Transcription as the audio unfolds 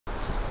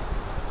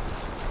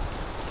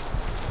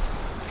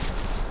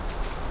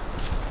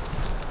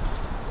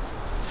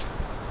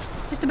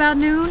just about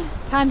noon.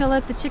 Time to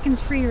let the chickens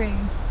free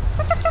rein.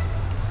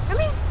 Come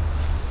here.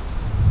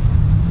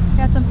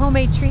 Got some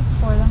homemade treats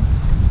for them.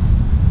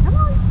 Come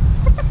on.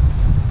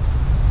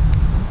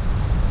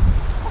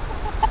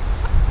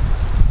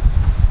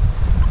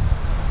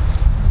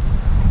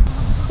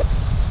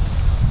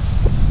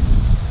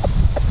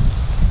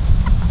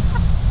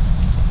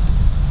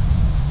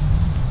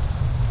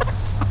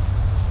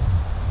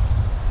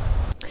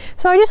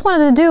 So I just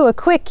wanted to do a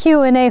quick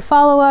Q&A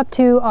follow-up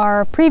to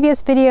our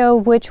previous video,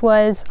 which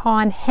was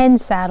on hen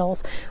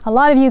saddles. A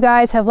lot of you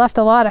guys have left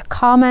a lot of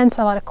comments,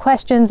 a lot of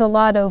questions, a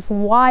lot of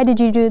why did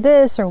you do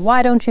this or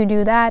why don't you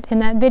do that in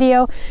that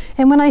video.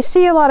 And when I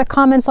see a lot of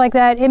comments like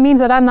that, it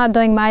means that I'm not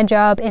doing my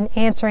job in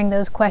answering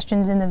those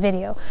questions in the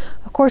video.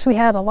 Of course, we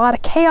had a lot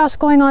of chaos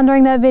going on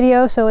during that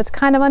video, so it's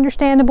kind of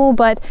understandable,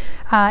 but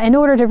in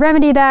order to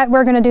remedy that,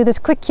 we're going to do this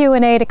quick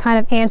Q&A to kind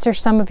of answer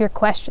some of your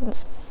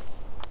questions.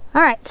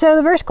 All right, so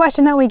the first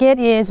question that we get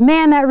is,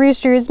 man, that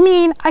rooster is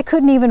mean. I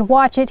couldn't even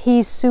watch it.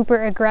 He's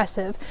super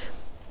aggressive.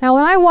 Now,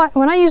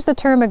 when I use the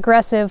term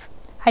aggressive,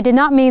 I did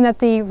not mean that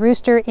the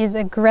rooster is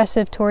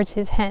aggressive towards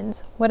his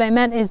hens. What I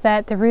meant is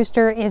that the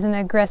rooster is an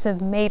aggressive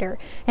mater.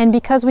 And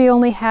because we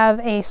only have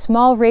a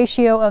small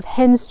ratio of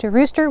hens to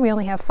rooster, we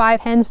only have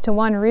 5 hens to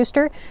 1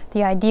 rooster.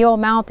 The ideal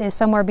amount is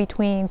somewhere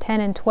between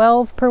 10 and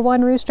 12 per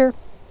 1 rooster.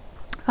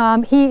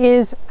 He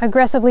is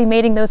aggressively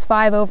mating those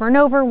 5 over and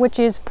over, which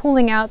is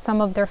pulling out some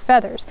of their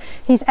feathers.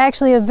 He's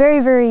actually a very,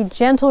 very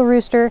gentle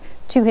rooster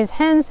to his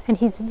hens, and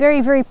he's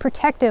very, very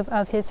protective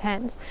of his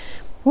hens.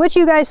 What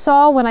you guys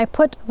saw when I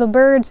put the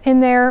birds in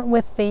there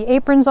with the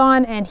aprons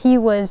on and he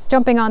was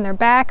jumping on their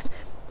backs,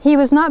 he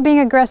was not being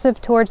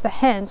aggressive towards the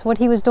hens. What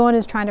he was doing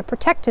is trying to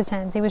protect his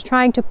hens. He was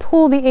trying to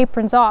pull the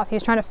aprons off. He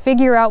was trying to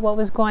figure out what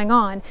was going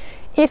on.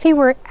 If he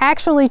were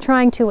actually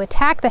trying to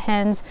attack the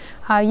hens,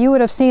 you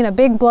would have seen a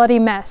big bloody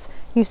mess.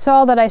 You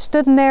saw that I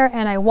stood in there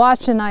and I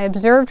watched and I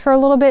observed for a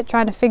little bit,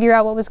 trying to figure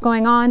out what was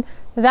going on.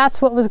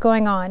 That's what was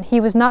going on. He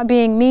was not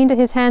being mean to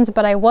his hens,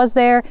 but I was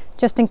there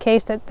just in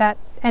case that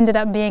ended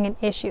up being an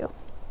issue.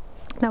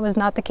 That was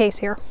not the case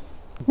here.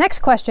 Next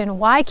question,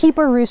 why keep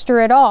a rooster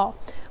at all?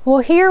 Well,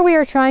 here we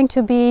are trying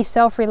to be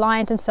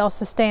self-reliant and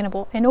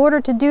self-sustainable. In order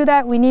to do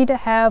that, we need to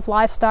have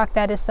livestock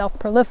that is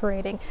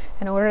self-proliferating.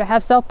 In order to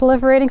have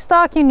self-proliferating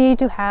stock, you need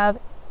to have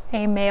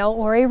a male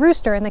or a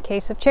rooster in the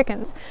case of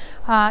chickens.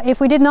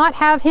 If we did not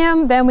have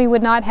him, then we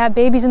would not have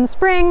babies in the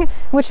spring,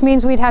 which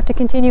means we'd have to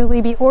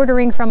continually be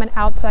ordering from an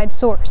outside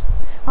source.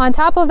 On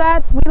top of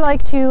that, we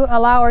like to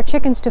allow our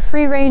chickens to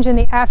free range in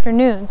the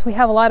afternoons. We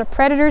have a lot of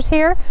predators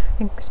here,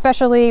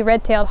 especially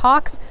red-tailed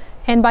hawks.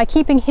 And by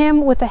keeping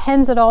him with the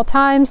hens at all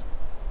times,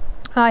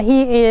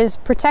 he is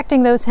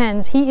protecting those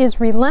hens. He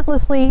is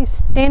relentlessly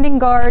standing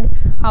guard,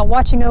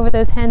 watching over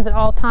those hens at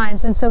all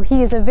times. And so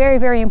he is a very,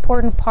 very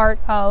important part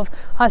of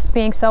us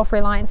being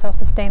self-reliant,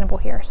 self-sustainable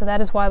here. So that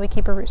is why we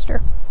keep a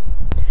rooster.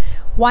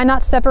 Why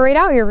not separate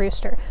out your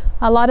rooster?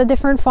 A lot of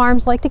different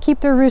farms like to keep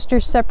their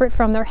roosters separate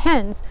from their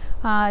hens.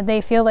 They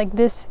feel like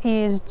this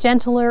is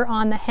gentler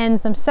on the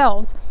hens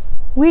themselves.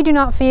 We do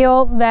not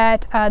feel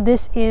that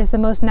this is the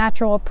most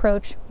natural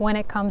approach when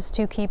it comes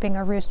to keeping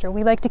a rooster.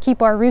 We like to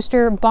keep our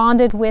rooster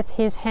bonded with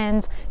his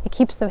hens. It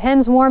keeps the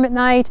hens warm at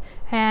night,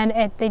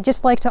 and they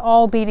just like to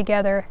all be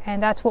together,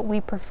 and that's what we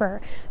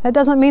prefer. That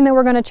doesn't mean that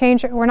we're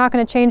not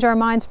going to change our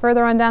minds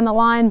further on down the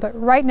line, but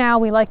right now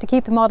we like to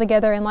keep them all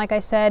together, and like I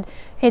said,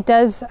 he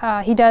does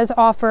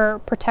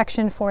offer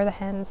protection for the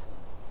hens.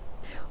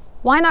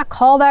 Why not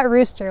call that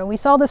rooster? We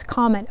saw this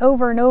comment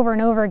over and over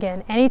and over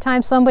again.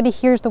 Anytime somebody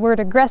hears the word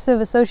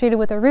aggressive associated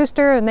with a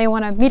rooster and they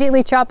want to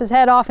immediately chop his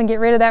head off and get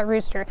rid of that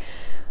rooster.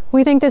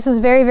 We think this is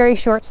very, very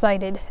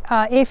short-sighted.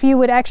 If you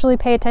would actually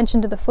pay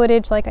attention to the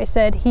footage, like I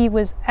said, he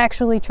was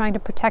actually trying to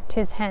protect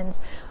his hens.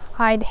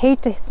 I'd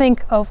hate to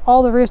think of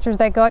all the roosters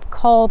that got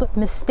called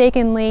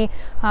mistakenly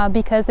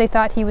because they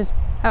thought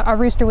a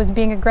rooster was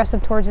being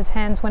aggressive towards his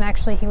hens when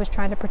actually he was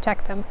trying to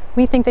protect them.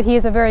 We think that he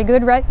is a very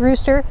good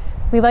rooster.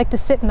 We like to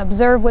sit and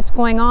observe what's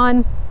going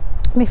on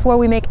before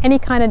we make any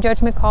kind of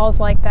judgment calls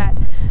like that.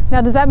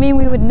 Now, does that mean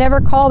we would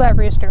never call that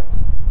rooster?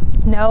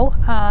 No.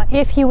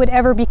 If he would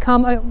ever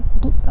become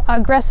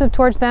aggressive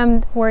towards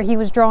them where he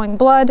was drawing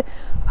blood,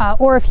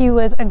 or if he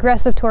was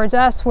aggressive towards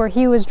us where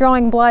he was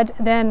drawing blood,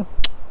 then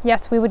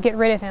yes, we would get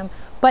rid of him,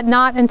 but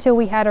not until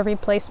we had a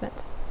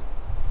replacement.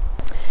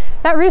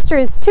 That rooster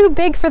is too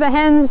big for the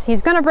hens.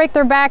 He's going to break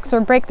their backs or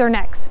break their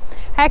necks.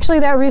 Actually,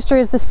 that rooster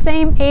is the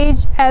same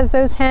age as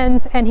those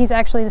hens, and he's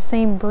actually the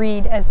same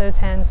breed as those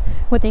hens,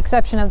 with the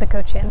exception of the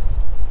Cochin.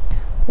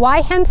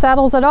 Why hen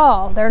saddles at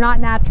all? They're not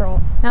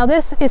natural. Now,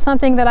 this is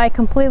something that I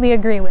completely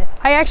agree with.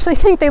 I actually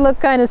think they look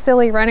kind of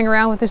silly running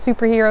around with their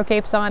superhero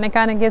capes on. It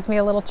kind of gives me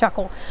a little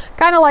chuckle.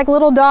 Kind of like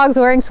little dogs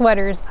wearing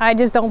sweaters. I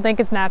just don't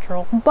think it's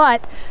natural.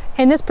 But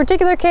in this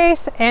particular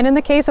case, and in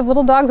the case of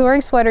little dogs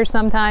wearing sweaters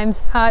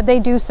sometimes, they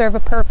do serve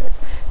a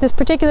purpose. This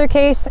particular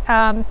case,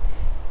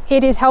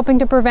 it is helping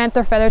to prevent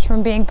their feathers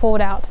from being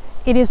pulled out.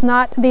 It is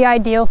not the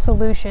ideal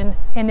solution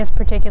in this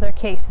particular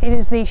case. It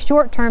is the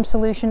short-term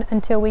solution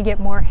until we get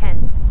more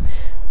hens.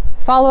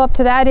 Follow-up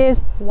to that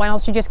is, why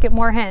don't you just get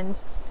more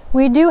hens?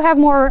 We do have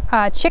more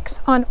chicks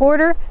on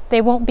order.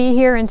 They won't be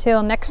here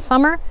until next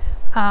summer.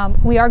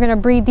 We are going to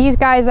breed these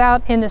guys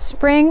out in the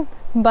spring,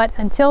 but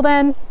until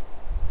then,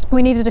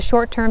 we needed a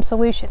short-term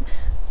solution.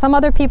 Some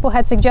other people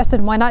had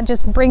suggested, why not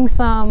just bring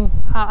some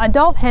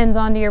adult hens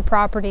onto your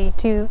property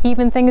to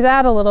even things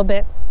out a little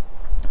bit.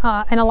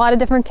 In a lot of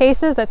different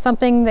cases, that's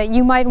something that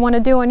you might want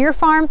to do on your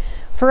farm.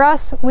 For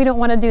us, we don't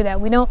want to do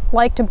that. We don't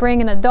like to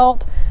bring an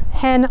adult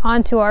hen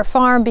onto our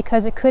farm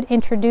because it could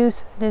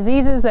introduce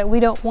diseases that we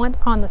don't want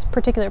on this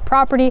particular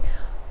property.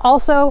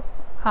 Also,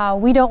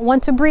 we don't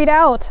want to breed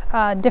out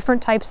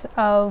different types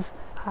of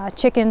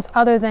chickens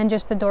other than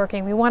just the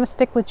Dorking. We want to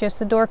stick with just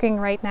the Dorking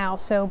right now.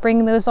 So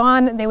bringing those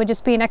on, they would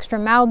just be an extra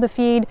mouth to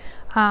feed,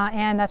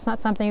 and that's not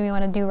something we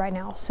want to do right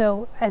now.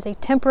 So as a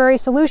temporary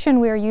solution,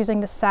 we are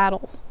using the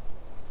saddles.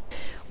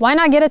 Why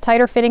not get a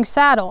tighter fitting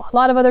saddle? A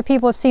lot of other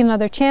people have seen on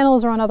other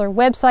channels or on other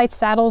websites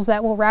saddles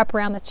that will wrap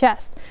around the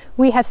chest.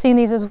 We have seen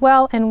these as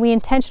well, and we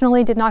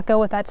intentionally did not go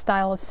with that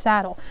style of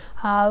saddle.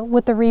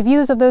 With the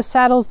reviews of those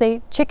saddles,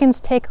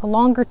 chickens take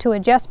longer to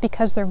adjust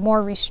because they're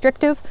more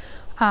restrictive,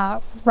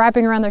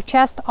 wrapping around their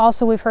chest.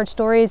 Also, we've heard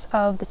stories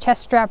of the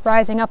chest strap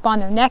rising up on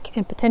their neck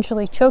and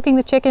potentially choking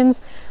the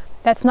chickens.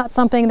 That's not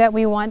something that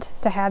we want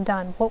to have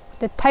done.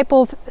 The type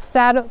of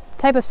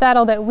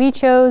saddle that we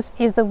chose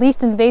is the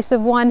least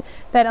invasive one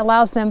that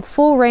allows them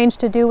full range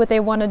to do what they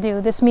want to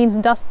do. This means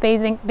dust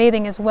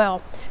bathing as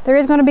well. There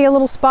is going to be a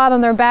little spot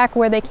on their back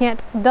where they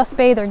can't dust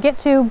bathe or get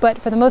to, but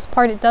for the most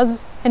part it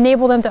does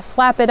enable them to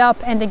flap it up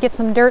and to get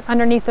some dirt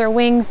underneath their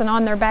wings and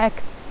on their back,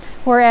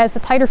 whereas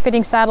the tighter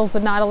fitting saddles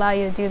would not allow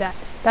you to do that.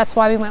 That's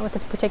why we went with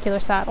this particular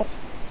saddle.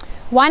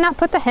 Why not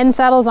put the hen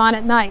saddles on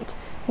at night?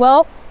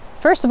 Well,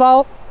 first of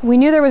all, we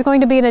knew there was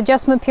going to be an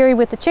adjustment period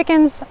with the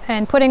chickens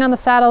and putting on the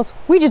saddles.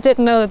 We just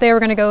didn't know that they were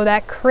going to go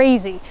that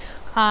crazy.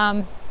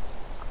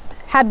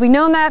 Had we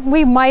known that,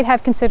 we might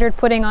have considered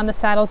putting on the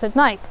saddles at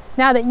night.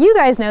 Now that you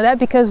guys know that,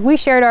 because we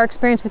shared our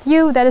experience with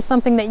you, that is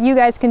something that you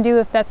guys can do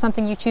if that's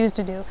something you choose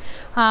to do.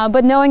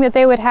 But knowing that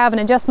they would have an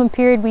adjustment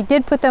period, we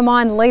did put them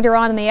on later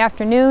on in the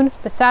afternoon.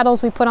 The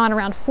saddles we put on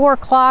around 4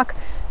 o'clock.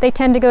 They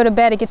tend to go to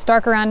bed. It gets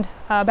dark around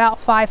about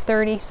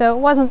 5:30, so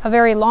it wasn't a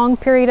very long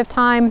period of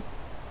time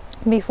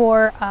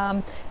before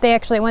they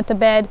actually went to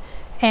bed,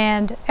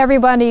 and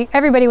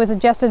everybody was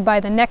adjusted by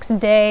the next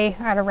day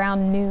at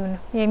around noon,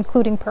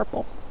 including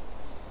purple.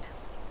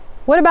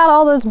 What about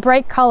all those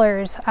bright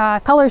colors?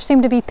 Colors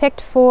seem to be picked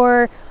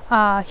for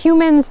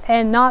humans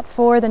and not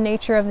for the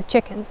nature of the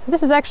chickens.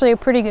 This is actually a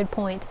pretty good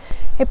point.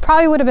 It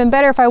probably would have been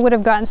better if I would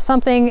have gotten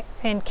something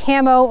in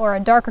camo or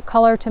a darker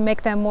color to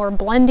make them more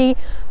blendy.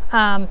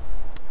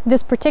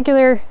 This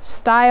particular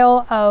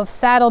style of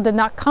saddle did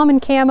not come in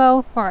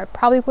camo, or I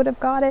probably would have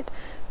got it.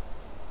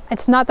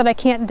 It's not that I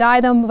can't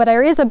dye them, but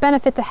there is a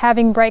benefit to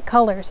having bright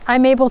colors.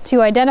 I'm able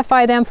to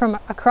identify them from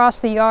across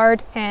the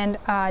yard and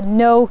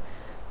know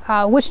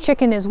which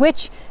chicken is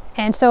which.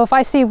 And so if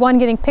I see one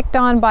getting picked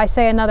on by,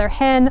 say, another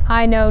hen,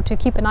 I know to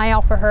keep an eye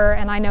out for her,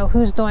 and I know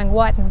who's doing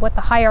what and what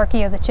the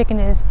hierarchy of the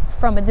chicken is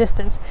from a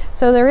distance.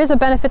 So there is a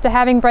benefit to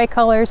having bright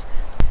colors.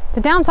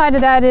 The downside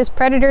of that is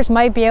predators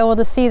might be able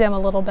to see them a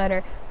little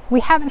better. We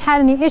haven't had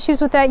any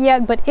issues with that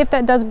yet, but if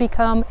that does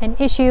become an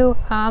issue,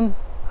 I'll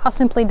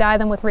simply dye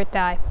them with RIT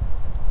dye.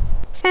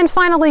 And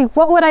finally,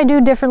 what would I do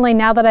differently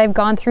now that I've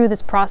gone through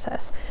this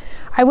process?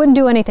 I wouldn't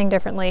do anything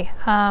differently.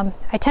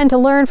 I tend to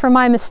learn from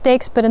my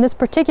mistakes, but in this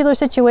particular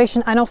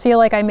situation, I don't feel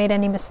like I made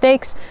any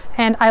mistakes,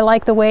 and I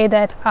like the way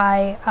that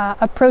I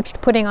approached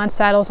putting on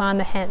saddles on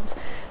the hens.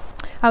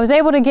 I was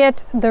able to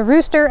get the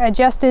rooster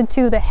adjusted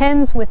to the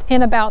hens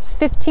within about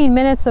 15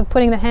 minutes of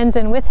putting the hens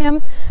in with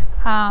him.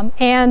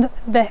 And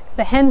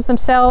the hens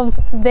themselves,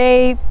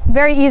 they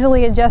very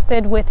easily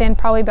adjusted within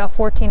probably about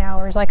 14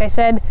 hours. Like I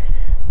said,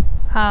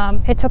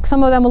 it took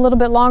some of them a little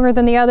bit longer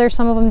than the others.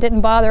 Some of them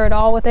didn't bother at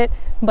all with it,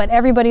 but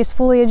everybody's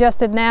fully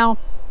adjusted now.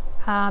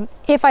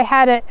 If I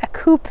had a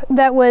coop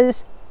that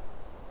was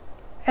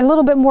a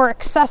little bit more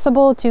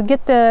accessible to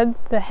get the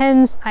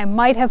hens, I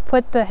might have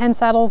put the hen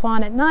saddles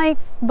on at night,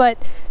 but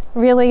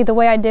really the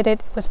way I did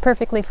it was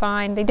perfectly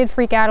fine. They did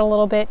freak out a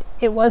little bit.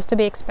 It was to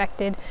be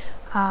expected.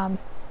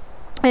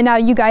 And now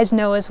you guys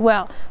know as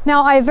well.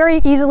 Now, I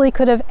very easily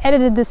could have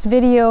edited this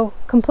video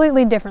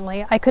completely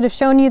differently. I could have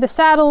shown you the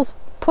saddles,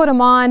 put them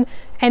on,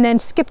 and then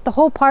skip the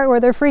whole part where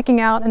they're freaking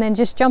out and then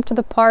just jump to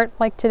the part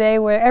like today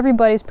where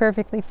everybody's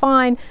perfectly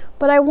fine.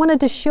 But I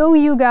wanted to show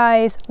you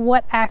guys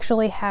what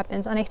actually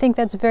happens, and I think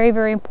that's very,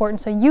 very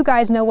important so you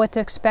guys know what to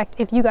expect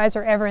if you guys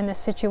are ever in this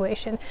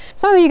situation.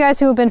 Some of you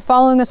guys who have been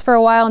following us for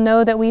a while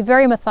know that we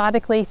very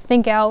methodically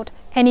think out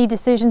any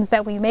decisions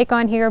that we make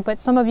on here, but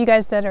some of you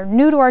guys that are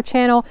new to our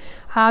channel,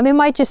 it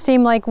might just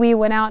seem like we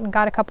went out and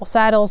got a couple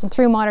saddles and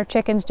threw them on our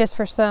chickens just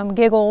for some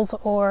giggles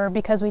or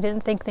because we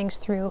didn't think things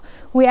through.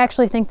 We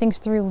actually think things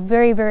through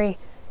very, very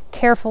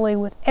carefully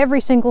with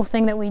every single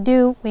thing that we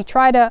do. We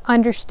try to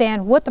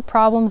understand what the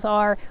problems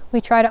are,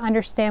 we try to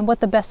understand what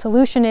the best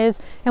solution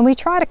is, and we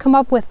try to come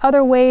up with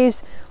other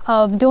ways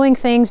of doing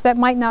things that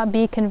might not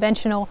be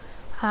conventional.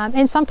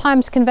 And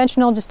sometimes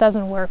conventional just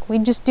doesn't work. We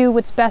just do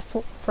what's best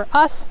for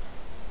us,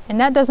 and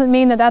that doesn't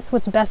mean that that's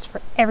what's best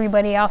for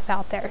everybody else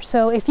out there.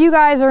 So if you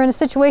guys are in a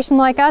situation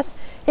like us,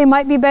 it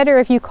might be better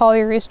if you call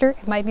your rooster.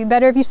 It might be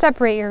better if you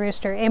separate your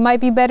rooster. It might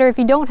be better if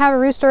you don't have a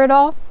rooster at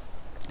all.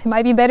 It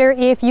might be better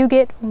if you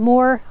get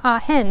more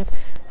hens.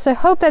 So I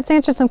hope that's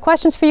answered some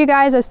questions for you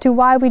guys as to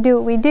why we do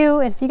what we do.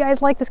 And if you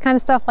guys like this kind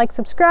of stuff, like,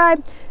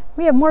 subscribe.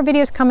 We have more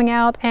videos coming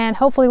out, and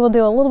hopefully we'll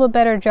do a little bit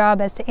better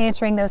job as to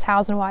answering those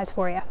hows and whys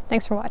for you.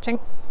 Thanks for watching.